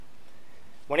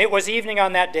When it was evening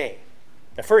on that day,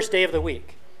 the first day of the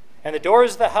week, and the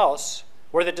doors of the house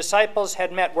where the disciples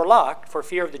had met were locked for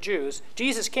fear of the Jews,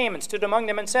 Jesus came and stood among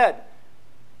them and said,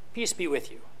 "Peace be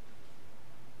with you."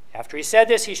 After he said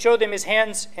this, he showed them his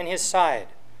hands and his side.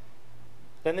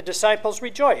 Then the disciples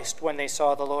rejoiced when they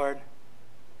saw the Lord.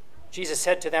 Jesus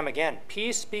said to them again,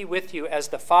 "Peace be with you. As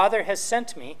the Father has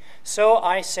sent me, so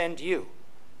I send you."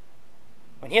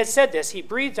 When he had said this, he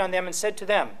breathed on them and said to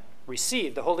them,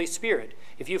 "Receive the Holy Spirit.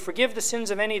 If you forgive the sins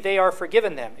of any, they are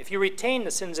forgiven them. If you retain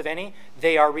the sins of any,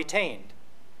 they are retained."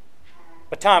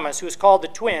 But Thomas, who is called the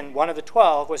twin, one of the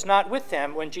 12, was not with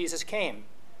them when Jesus came.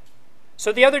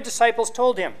 So the other disciples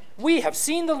told him, "We have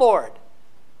seen the Lord."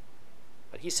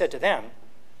 But he said to them,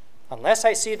 "Unless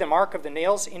I see the mark of the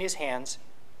nails in his hands,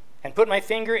 and put my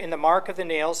finger in the mark of the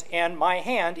nails, and my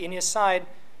hand in his side,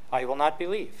 I will not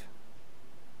believe."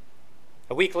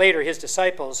 A week later, his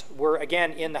disciples were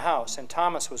again in the house, and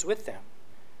Thomas was with them.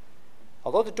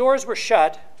 Although the doors were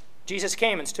shut, Jesus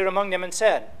came and stood among them and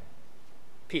said,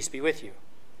 "Peace be with you."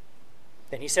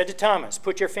 Then he said to Thomas,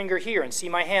 "Put your finger here and see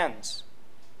my hands.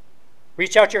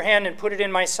 Reach out your hand and put it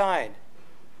in my side.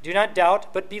 Do not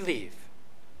doubt, but believe."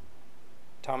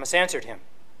 Thomas answered him,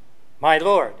 "My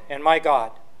Lord and my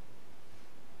God."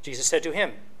 Jesus said to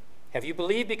him, "Have you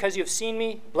believed because you have seen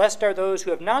me? Blessed are those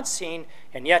who have not seen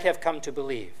and yet have come to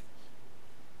believe."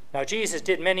 Now Jesus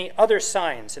did many other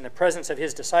signs in the presence of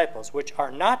his disciples, which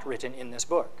are not written in this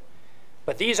book.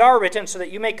 But these are written so that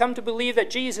you may come to believe that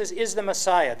Jesus is the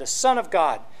Messiah, the Son of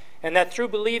God, and that through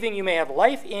believing you may have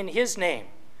life in his name.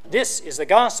 This is the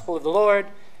gospel of the Lord.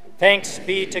 Thanks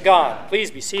be to God.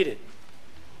 Please be seated.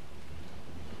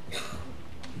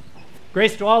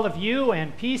 Grace to all of you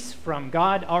and peace from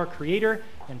God our Creator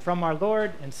and from our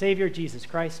Lord and Savior Jesus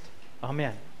Christ.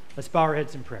 Amen. Let's bow our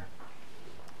heads in prayer.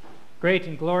 Great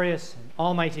and glorious and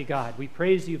almighty God, we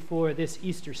praise you for this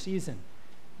Easter season,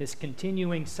 this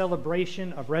continuing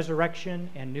celebration of resurrection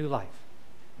and new life.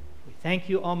 We thank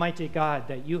you, Almighty God,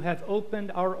 that you have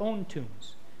opened our own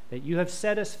tombs, that you have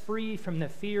set us free from the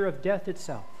fear of death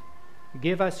itself.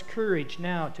 Give us courage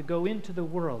now to go into the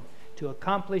world to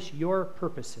accomplish your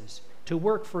purposes, to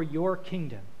work for your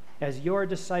kingdom as your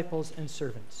disciples and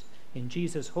servants. In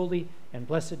Jesus' holy and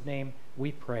blessed name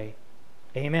we pray.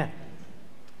 Amen.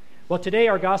 Well, today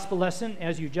our gospel lesson,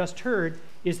 as you just heard,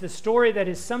 is the story that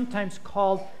is sometimes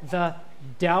called the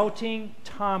Doubting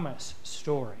Thomas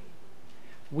story.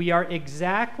 We are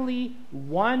exactly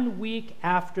 1 week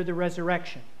after the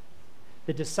resurrection.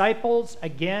 The disciples,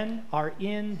 again, are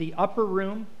in the upper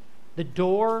room. The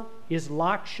door is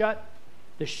locked shut.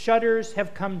 The shutters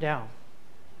have come down.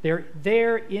 They're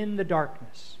there in the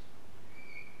darkness.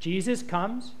 Jesus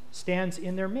comes, stands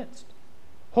in their midst,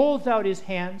 holds out his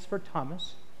hands for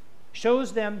Thomas,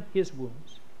 shows them his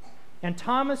wounds, and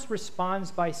Thomas responds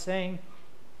by saying,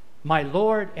 "My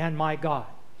Lord and my God."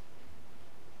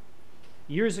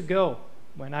 Years ago,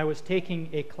 when I was taking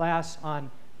a class on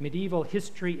medieval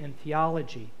history and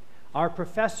theology, our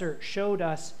professor showed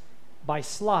us by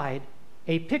slide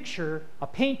a picture, a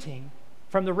painting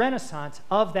from the Renaissance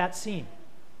of that scene.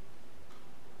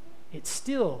 It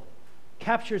still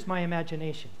captures my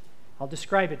imagination. I'll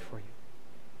describe it for you.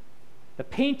 The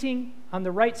painting on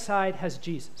the right side has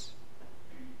Jesus.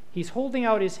 He's holding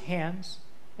out his hands,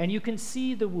 and you can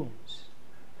see the wounds.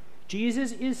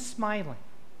 Jesus is smiling.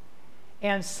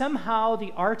 And somehow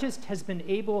the artist has been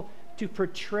able to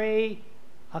portray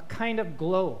a kind of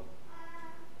glow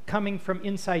coming from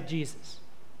inside Jesus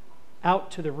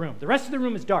out to the room. The rest of the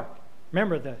room is dark.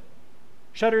 Remember, the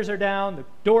shutters are down, the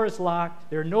door is locked,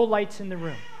 there are no lights in the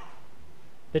room.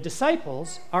 The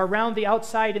disciples are around the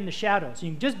outside in the shadows.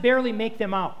 You can just barely make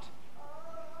them out.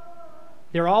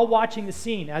 They're all watching the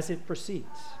scene as it proceeds.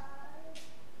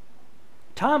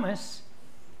 Thomas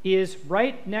is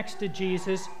right next to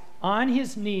Jesus, on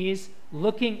his knees,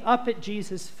 looking up at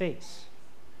Jesus' face.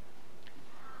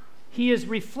 He is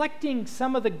reflecting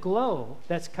some of the glow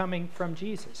that's coming from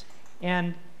Jesus.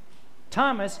 And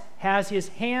Thomas has his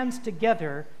hands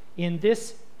together in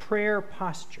this prayer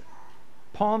posture,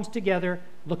 palms together,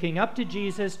 looking up to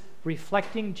Jesus,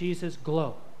 reflecting Jesus'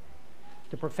 glow.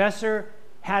 The professor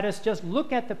had us just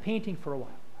look at the painting for a while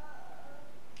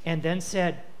and then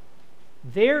said,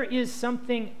 "There is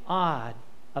something odd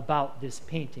about this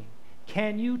painting.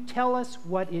 Can you tell us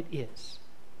what it is?"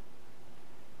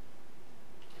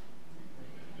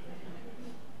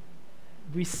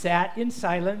 We sat in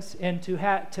silence, and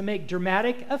to make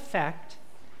dramatic effect,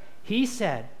 he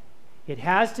said, "It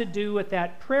has to do with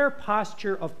that prayer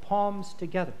posture of palms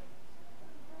together.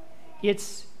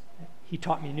 He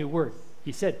taught me a new word.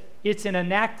 He said, it's an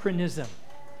anachronism.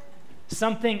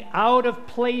 something out of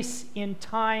place in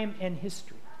time and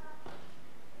history.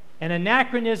 An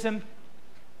anachronism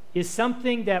is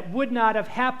something that would not have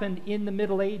happened in the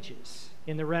Middle Ages,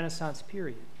 in the Renaissance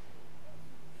period.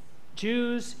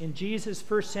 Jews in Jesus'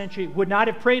 first century would not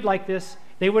have prayed like this.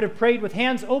 They would have prayed with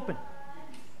hands open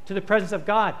to the presence of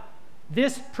God.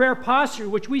 This prayer posture,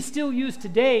 which we still use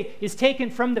today, is taken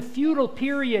from the feudal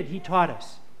period, he taught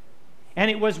us. And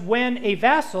it was when a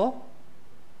vassal,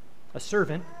 a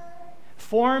servant,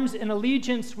 forms an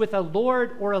allegiance with a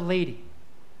lord or a lady.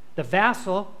 The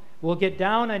vassal will get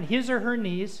down on his or her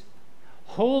knees,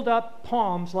 hold up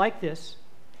palms like this,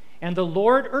 and the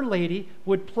lord or lady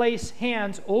would place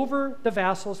hands over the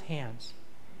vassal's hands.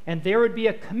 And there would be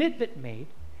a commitment made,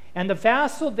 and the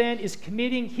vassal then is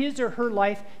committing his or her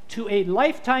life to a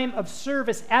lifetime of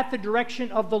service at the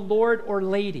direction of the lord or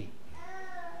lady.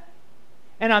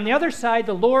 And on the other side,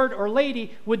 the lord or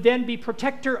lady would then be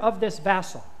protector of this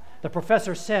vassal. The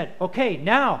professor said, okay,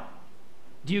 now,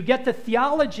 do you get the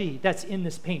theology that's in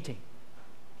this painting?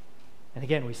 And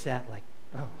again, we sat like,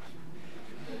 oh.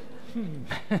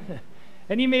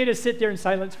 And he made us sit there in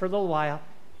silence for a little while,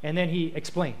 and then he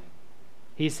explained.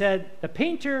 He said, the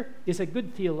painter is a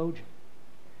good theologian,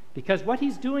 because what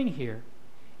he's doing here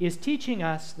is teaching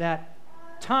us that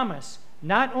Thomas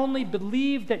not only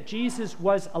believed that Jesus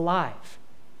was alive,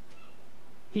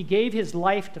 he gave his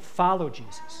life to follow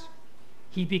Jesus.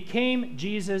 He became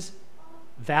Jesus'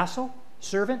 vassal,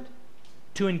 servant,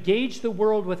 to engage the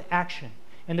world with action.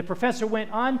 And the professor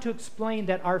went on to explain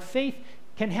that our faith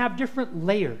can have different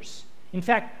layers. In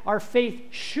fact, our faith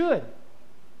should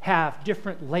have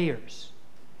different layers.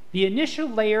 The initial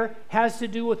layer has to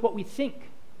do with what we think,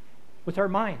 with our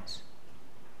minds.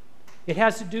 It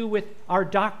has to do with our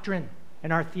doctrine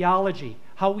and our theology,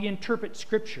 how we interpret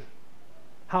Scripture,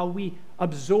 how we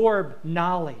absorb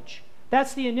knowledge.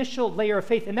 That's the initial layer of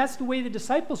faith, and that's the way the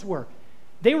disciples were.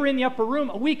 They were in the upper room.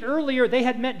 A week earlier, they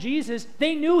had met Jesus.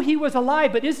 They knew he was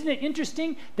alive, but isn't it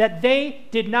interesting that they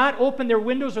did not open their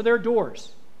windows or their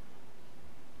doors?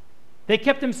 They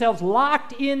kept themselves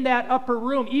locked in that upper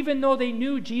room, even though they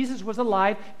knew Jesus was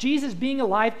alive. Jesus being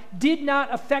alive did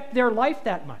not affect their life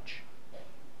that much. It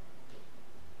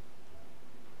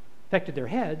affected their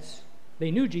heads.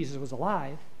 They knew Jesus was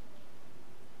alive,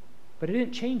 but it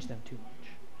didn't change them too much.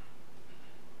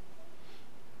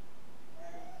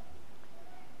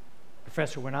 The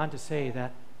professor went on to say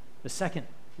that the second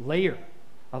layer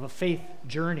of a faith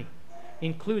journey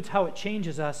includes how it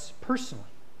changes us personally.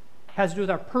 Has to do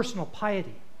with our personal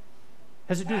piety,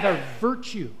 has to do with our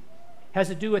virtue, has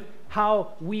to do with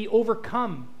how we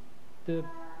overcome the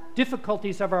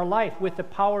difficulties of our life with the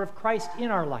power of Christ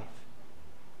in our life.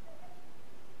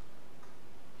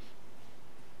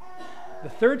 The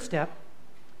third step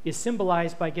is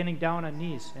symbolized by getting down on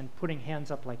knees and putting hands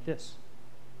up like this.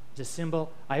 It's a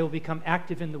symbol, I will become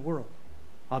active in the world.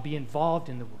 I'll be involved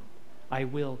in the world. I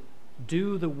will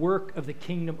do the work of the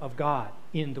kingdom of God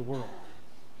in the world.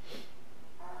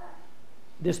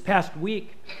 This past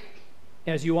week,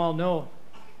 as you all know,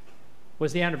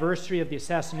 was the anniversary of the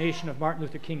assassination of Martin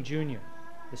Luther King Jr.,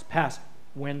 this past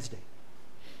Wednesday.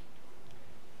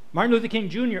 Martin Luther King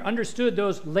Jr. understood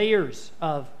those layers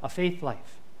of a faith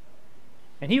life.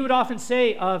 And he would often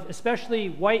say of especially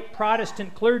white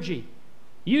Protestant clergy,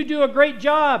 you do a great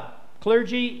job,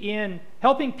 clergy, in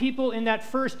helping people in that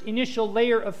first initial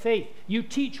layer of faith. You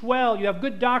teach well, you have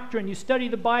good doctrine, you study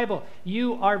the Bible.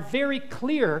 You are very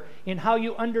clear in how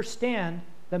you understand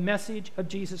the message of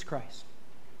Jesus Christ.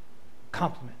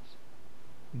 Compliments.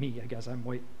 Me, I guess I'm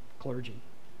white clergy.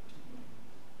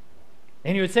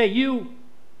 And he would say, you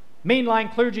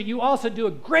mainline clergy, you also do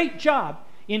a great job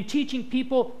in teaching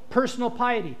people personal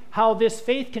piety, how this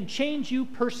faith can change you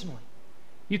personally.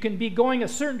 You can be going a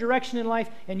certain direction in life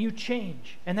and you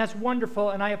change. And that's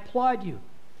wonderful, and I applaud you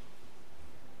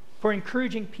for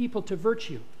encouraging people to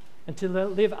virtue and to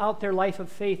live out their life of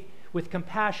faith with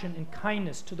compassion and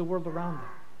kindness to the world around them.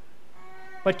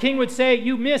 But King would say,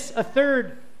 you miss a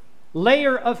third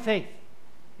layer of faith,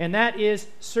 and that is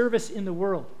service in the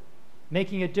world,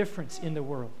 making a difference in the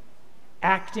world,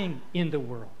 acting in the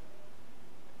world,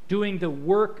 doing the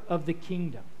work of the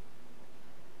kingdom.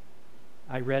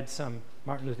 I read some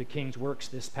Martin Luther King's works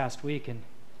this past week, and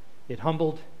it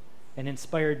humbled and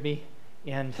inspired me,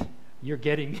 and you're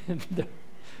getting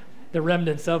the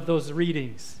remnants of those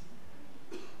readings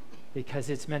because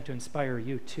it's meant to inspire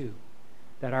you too,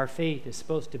 that our faith is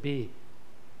supposed to be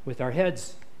with our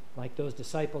heads like those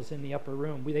disciples in the upper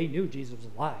room. They knew Jesus was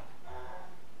alive.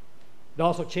 It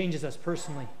also changes us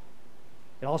personally.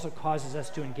 It also causes us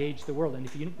to engage the world. And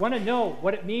if you want to know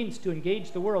what it means to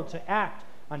engage the world, to act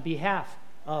on behalf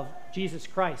of Jesus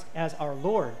Christ as our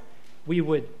Lord, we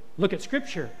would look at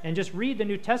Scripture and just read the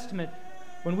New Testament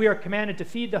when we are commanded to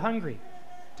feed the hungry,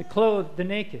 to clothe the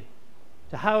naked,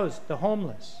 to house the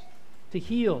homeless, to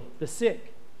heal the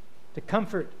sick, to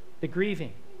comfort the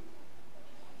grieving,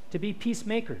 to be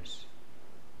peacemakers,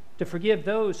 to forgive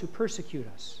those who persecute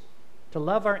us, to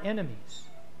love our enemies,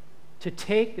 to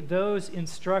take those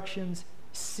instructions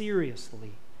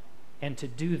seriously and to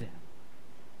do them.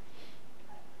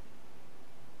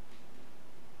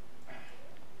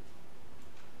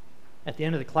 At the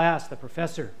end of the class, the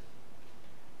professor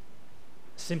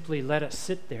simply let us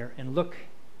sit there and look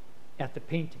at the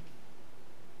painting.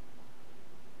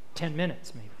 10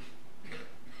 minutes, maybe.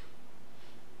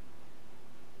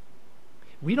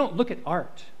 We don't look at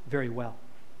art very well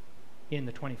in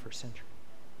the 21st century.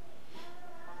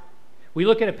 We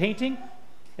look at a painting,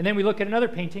 and then we look at another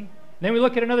painting, and then we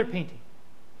look at another painting.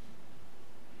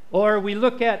 Or we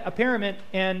look at a pyramid,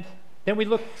 and then we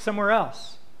look somewhere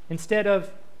else, instead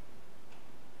of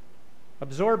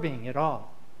absorbing it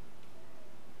all.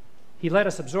 He let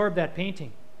us absorb that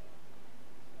painting.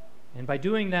 And by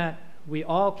doing that, we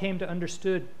all came to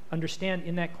understand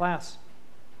in that class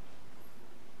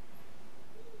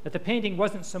that the painting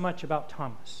wasn't so much about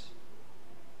Thomas.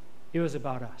 It was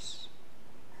about us.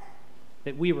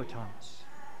 That we were Thomas.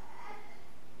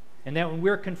 And that when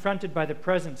we're confronted by the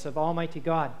presence of Almighty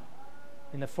God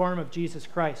in the form of Jesus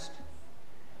Christ,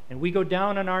 and we go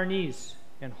down on our knees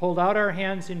and hold out our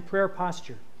hands in prayer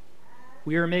posture,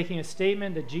 we are making a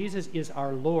statement that Jesus is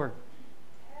our Lord.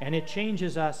 And it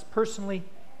changes us personally,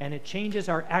 and it changes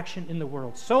our action in the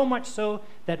world. So much so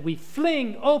that we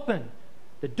fling open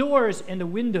the doors and the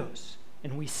windows,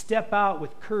 and we step out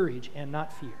with courage and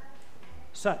not fear.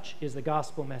 Such is the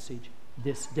gospel message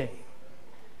this day.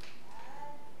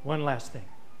 One last thing.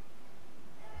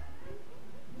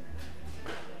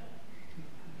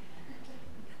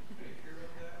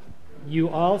 You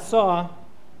all saw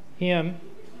him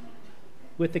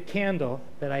with the candle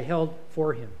that I held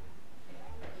for him.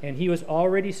 And he was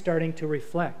already starting to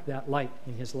reflect that light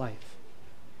in his life.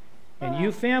 And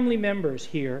you family members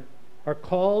here are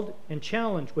called and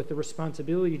challenged with the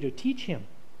responsibility to teach him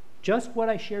just what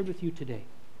I shared with you today.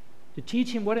 To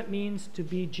teach him what it means to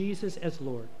be Jesus as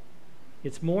Lord.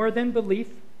 It's more than belief.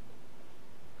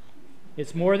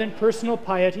 It's more than personal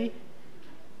piety.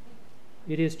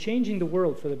 It is changing the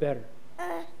world for the better.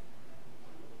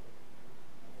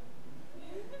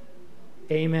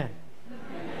 Amen.